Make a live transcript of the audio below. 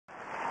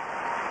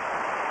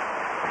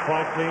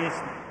Quiet,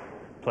 please.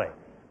 Play.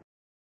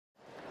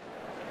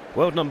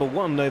 World number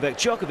one Novak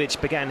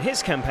Djokovic began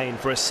his campaign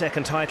for a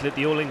second title at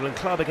the All England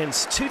club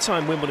against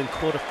two-time Wimbledon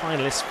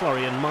quarter-finalist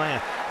Florian,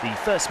 the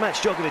first match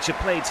Djokovic had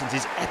played since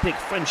his epic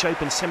French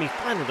Open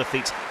semi-final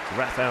defeat to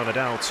Rafael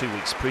Nadal 2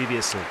 weeks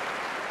previously.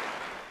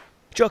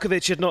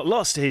 Djokovic had not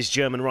lost to his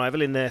German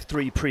rival in their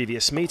 3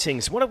 previous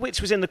meetings, one of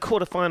which was in the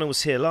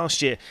quarter-finals here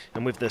last year,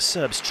 and with the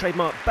Serb's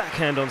trademark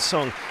backhand on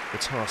song, the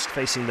task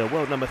facing the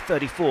world number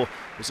 34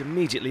 was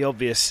immediately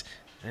obvious,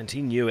 and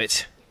he knew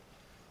it.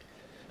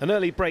 An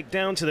early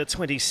breakdown to the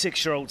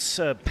 26-year-old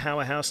Serb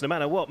powerhouse. No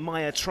matter what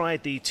Mayer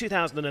tried, the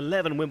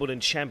 2011 Wimbledon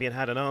champion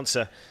had an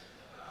answer.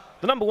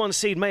 The number one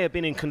seed may have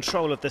been in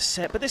control of the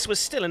set, but this was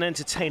still an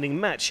entertaining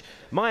match.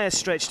 Mayer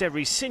stretched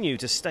every sinew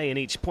to stay in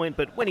each point,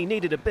 but when he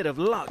needed a bit of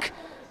luck,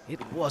 it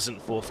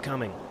wasn't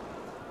forthcoming.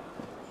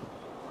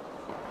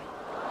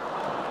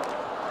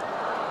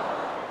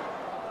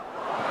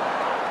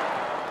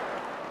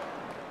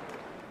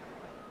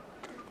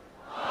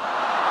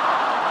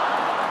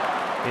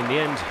 In the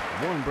end,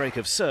 one break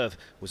of serve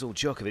was all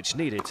Djokovic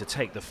needed to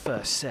take the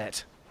first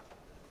set.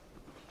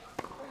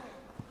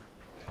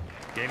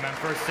 Game on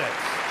first set,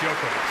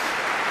 Djokovic.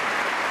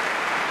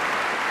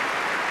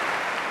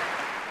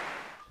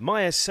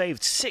 Mayer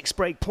saved 6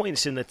 break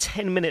points in the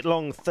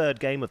 10-minute-long third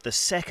game of the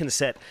second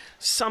set.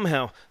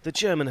 Somehow, the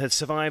German had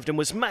survived and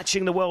was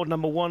matching the world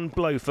number one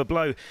blow for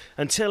blow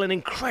until an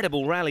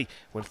incredible rally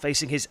when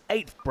facing his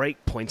 8th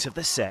break point of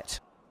the set.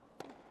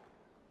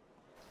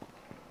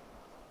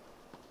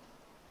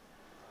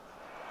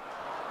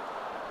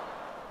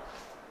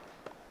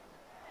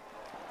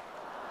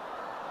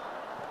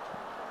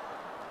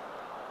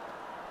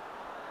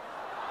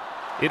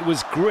 It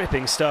was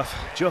gripping stuff.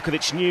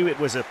 Djokovic knew it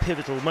was a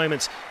pivotal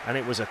moment, and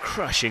it was a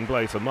crushing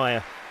blow for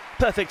Mayer.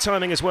 Perfect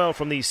timing as well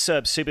from the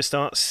Serb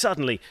superstar.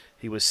 Suddenly,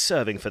 he was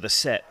serving for the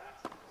set.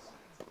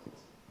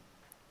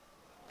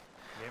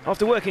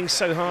 After working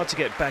so hard to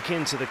get back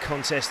into the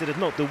contest, it had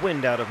knocked the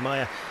wind out of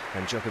Mayer,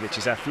 and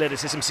Djokovic's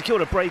athleticism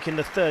secured a break in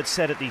the third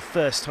set at the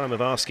first time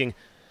of asking.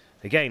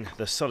 Again,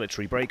 the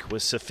solitary break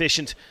was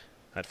sufficient.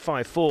 At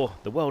 5-4,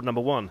 the world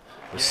number one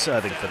was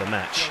serving for the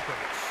match.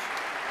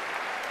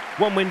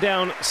 1 win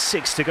down,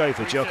 6 to go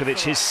for Djokovic.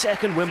 His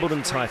second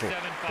Wimbledon title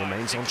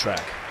remains on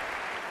track.